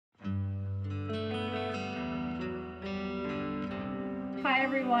Hi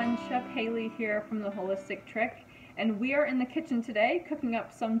everyone, Chef Haley here from The Holistic Trick, and we are in the kitchen today cooking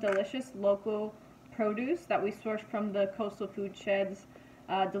up some delicious local produce that we sourced from the Coastal Foodshed's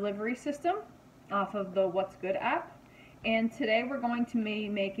delivery system off of the What's Good app. And today we're going to be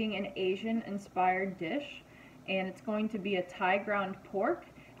making an Asian inspired dish, and it's going to be a Thai ground pork,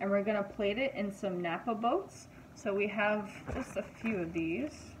 and we're going to plate it in some Napa boats. So we have just a few of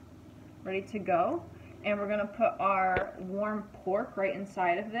these ready to go. And we're going to put our warm pork right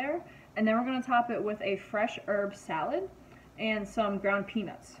inside of there, and then we're going to top it with a fresh herb salad and some ground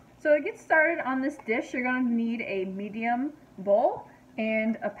peanuts. So to get started on this dish, you're going to need a medium bowl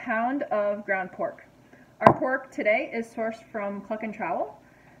and a pound of ground pork. Our pork today is sourced from Cluck and Trowel.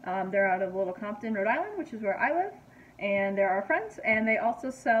 They're out of Little Compton, Rhode Island, which is where I live, and they're our friends, and they also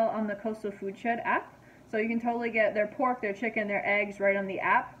sell on the Coastal Foodshed app. So you can totally get their pork, their chicken, their eggs right on the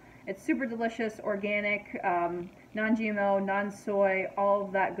app. It's super delicious, organic, non-GMO, non-soy, all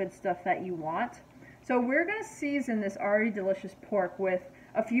of that good stuff that you want. So we're going to season this already delicious pork with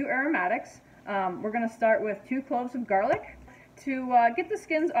a few aromatics. We're going to start with 2 cloves of garlic. To get the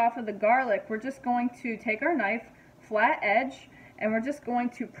skins off of the garlic, we're just going to take our knife, flat edge, and we're just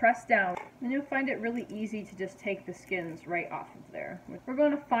going to press down. And you'll find it really easy to just take the skins right off of there. We're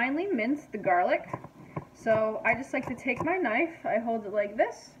going to finely mince the garlic. So I just like to take my knife, I hold it like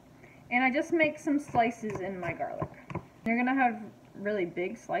this, and I just make some slices in my garlic. You're gonna have really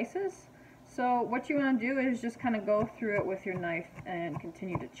big slices, so what you want to do is just kind of go through it with your knife and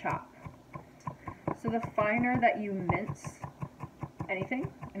continue to chop. So the finer that you mince anything,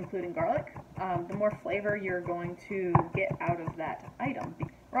 including garlic, the more flavor you're going to get out of that item.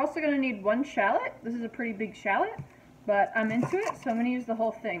 We're also going to need 1 shallot. This is a pretty big shallot, but I'm into it, so I'm going to use the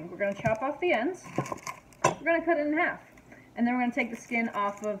whole thing. We're going to chop off the ends. We're going to cut it in half. And then we're going to take the skin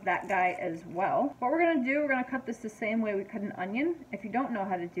off of that guy as well. What we're going to do, we're going to cut this the same way we cut an onion. If you don't know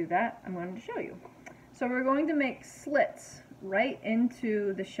how to do that, I'm going to show you. So we're going to make slits right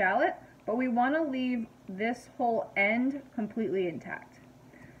into the shallot, but we want to leave this whole end completely intact.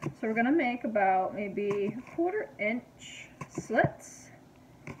 So we're going to make about maybe 1/4 inch slits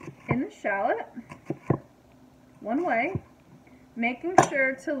in the shallot, one way, making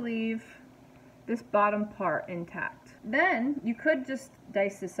sure to leave this bottom part intact. Then you could just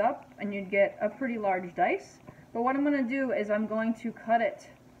dice this up and you'd get a pretty large dice, but what I'm going to do is I'm going to cut it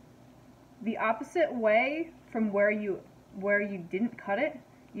the opposite way from where you didn't cut it.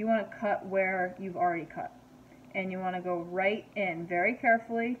 You want to cut where you've already cut, and you want to go right in very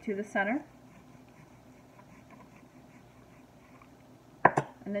carefully to the center,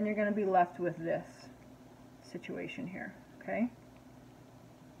 and then you're going to be left with this situation here, okay?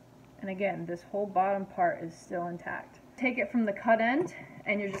 And again, this whole bottom part is still intact. Take it from the cut end,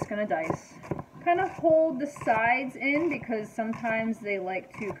 and you're just going to dice. Kind of hold the sides in because sometimes they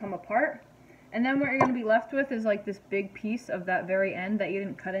like to come apart. And then what you're going to be left with is like this big piece of that very end that you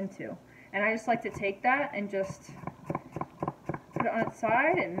didn't cut into. And I just like to take that and just put it on its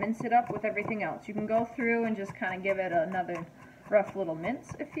side and mince it up with everything else. You can go through and just kind of give it another rough little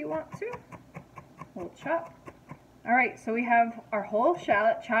mince if you want to. A little chop. Alright, so we have our whole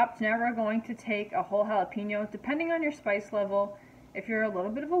shallot chopped. Now we're going to take a whole jalapeno. Depending on your spice level, if you're a little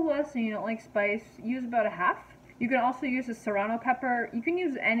bit of a wuss and you don't like spice, use about 1/2. You can also use a serrano pepper. You can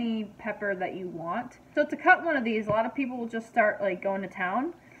use any pepper that you want. So to cut one of these, a lot of people will just start like going to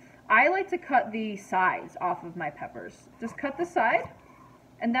town. I like to cut the sides off of my peppers. Just cut the side,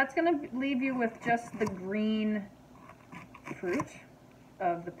 and that's going to leave you with just the green fruit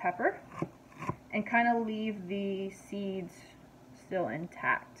of the pepper, and kind of leave the seeds still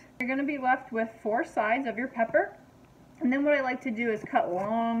intact. You're going to be left with 4 sides of your pepper, and then what I like to do is cut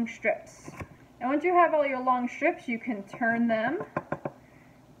long strips. And once you have all your long strips, you can turn them,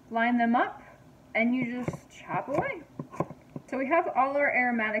 line them up, and you just chop away. So we have all our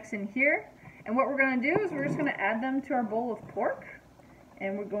aromatics in here, and what we're going to do is we're just going to add them to our bowl of pork,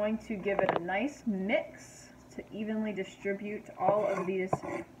 and we're going to give it a nice mix to evenly distribute all of these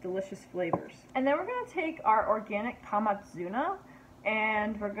delicious flavors. And then we're going to take our organic komatsuna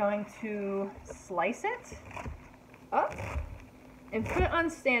and we're going to slice it up and put it on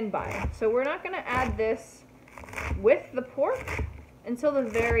standby. So we're not going to add this with the pork until the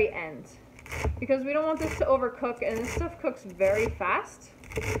very end, because we don't want this to overcook, and this stuff cooks very fast.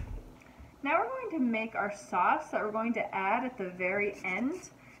 Now we're going to make our sauce that we're going to add at the very end.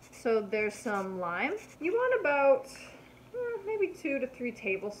 So there's some lime. You want about maybe 2 to 3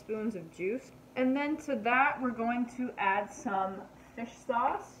 tablespoons of juice. And then to that we're going to add some fish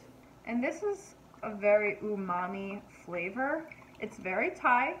sauce. And this is a very umami flavor. It's very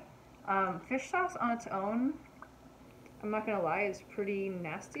Thai. Fish sauce on its own I'm not gonna lie, it's pretty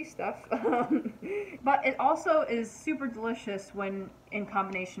nasty stuff. But it also is super delicious when in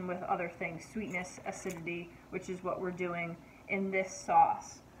combination with other things, sweetness, acidity, which is what we're doing in this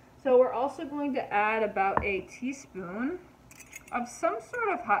sauce. So we're also going to add about a teaspoon of some sort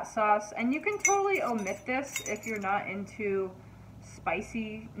of hot sauce, and you can totally omit this if you're not into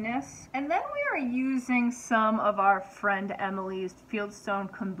spiciness. And then we are using some of our friend Emily's Fieldstone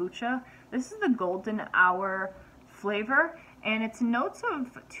kombucha. This is the golden hour flavor, and it's notes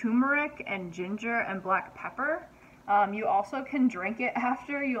of turmeric and ginger and black pepper. You also can drink it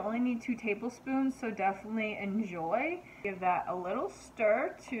after. You only need 2 tablespoons, so definitely enjoy. Give that a little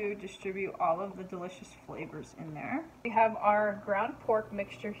stir to distribute all of the delicious flavors in there. We have our ground pork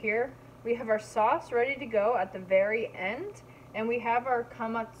mixture here. We have our sauce ready to go at the very end, and we have our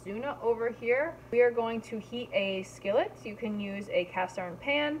komatsuna over here. We are going to heat a skillet. You can use a cast iron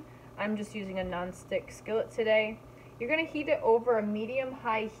pan. I'm just using a non-stick skillet today. You're going to heat it over a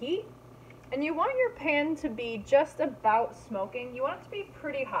medium-high heat, and you want your pan to be just about smoking. You want it to be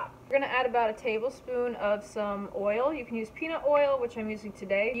pretty hot. You're going to add about a tablespoon of some oil. You can use peanut oil, which I'm using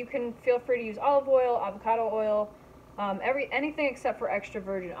today. You can feel free to use olive oil, avocado oil, anything except for extra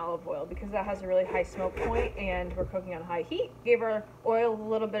virgin olive oil, because that has a really high smoke point and we're cooking on high heat. Give our oil a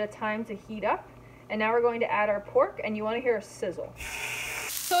little bit of time to heat up, and now we're going to add our pork, and you want to hear a sizzle.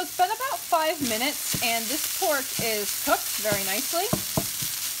 So it's been about 5 minutes, and this pork is cooked very nicely.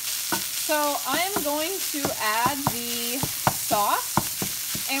 So I'm going to add the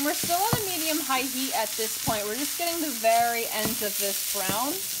sauce, and we're still on a medium-high heat at this point. We're just getting the very ends of this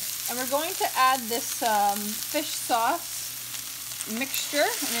brown, and we're going to add this fish sauce mixture,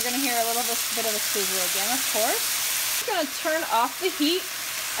 and you're going to hear a little bit of a sizzle again, of course. We're going to turn off the heat.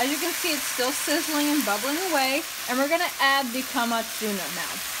 As you can see, it's still sizzling and bubbling away, and we're going to add the komatsuna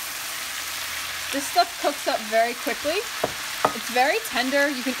now. This stuff cooks up very quickly. It's very tender.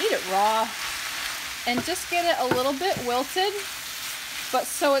 You can eat it raw, and just get it a little bit wilted, but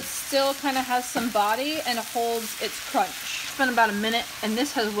so it still kind of has some body and holds its crunch. It's been about a minute, and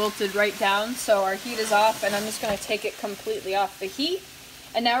this has wilted right down, so our heat is off, and I'm just going to take it completely off the heat.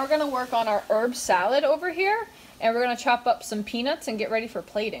 And now we're going to work on our herb salad over here. And we're going to chop up some peanuts and get ready for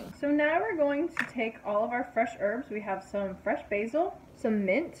plating. So now we're going to take all of our fresh herbs. We have some fresh basil, some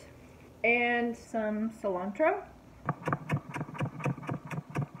mint, and some cilantro.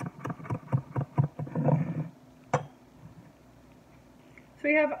 So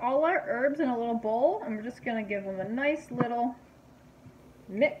we have all our herbs in a little bowl, and we're just going to give them a nice little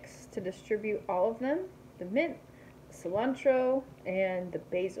mix to distribute all of them. The mint, the cilantro, and the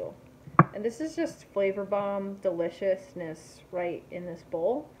basil. And this is just flavor bomb deliciousness right in this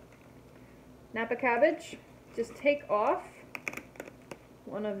bowl. Napa cabbage, just take off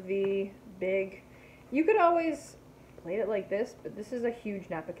one of the big, you could always plate it like this, but this is a huge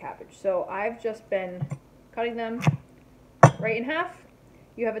Napa cabbage. So I've just been cutting them right in half.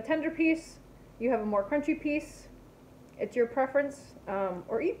 You have a tender piece, you have a more crunchy piece. It's your preference,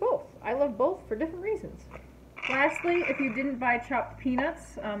 or eat both. I love both for different reasons. Lastly, if you didn't buy chopped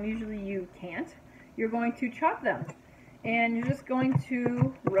peanuts, usually you can't, you're going to chop them. And you're just going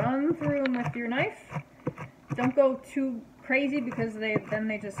to run through them with your knife. Don't go too crazy, because then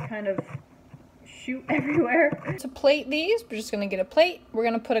they just kind of shoot everywhere. To plate these, we're just going to get a plate. We're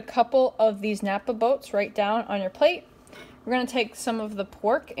going to put a couple of these Napa boats right down on your plate. We're going to take some of the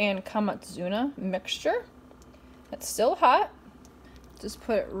pork and komatsuna mixture. It's still hot. Just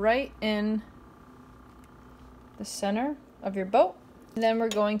put it right in the center of your boat. And then we're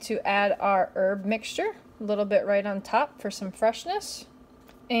going to add our herb mixture, a little bit right on top for some freshness,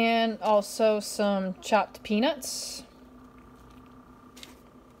 and also some chopped peanuts.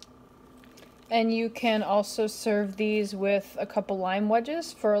 And you can also serve these with a couple lime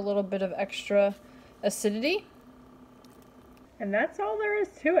wedges for a little bit of extra acidity. And that's all there is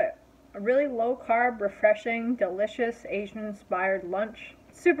to it. A really low carb, refreshing, delicious Asian inspired lunch.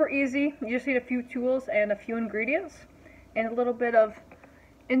 Super easy. You just need a few tools and a few ingredients, and a little bit of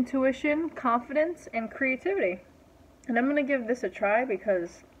intuition, confidence, and creativity. And I'm going to give this a try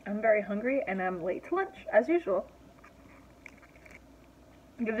because I'm very hungry and I'm late to lunch, as usual.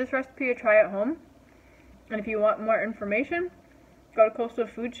 Give this recipe a try at home. And if you want more information, go to Coastal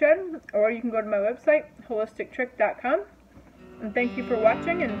Foodshed, or you can go to my website, holistictrick.com. And thank you for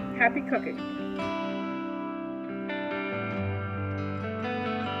watching, and happy cooking.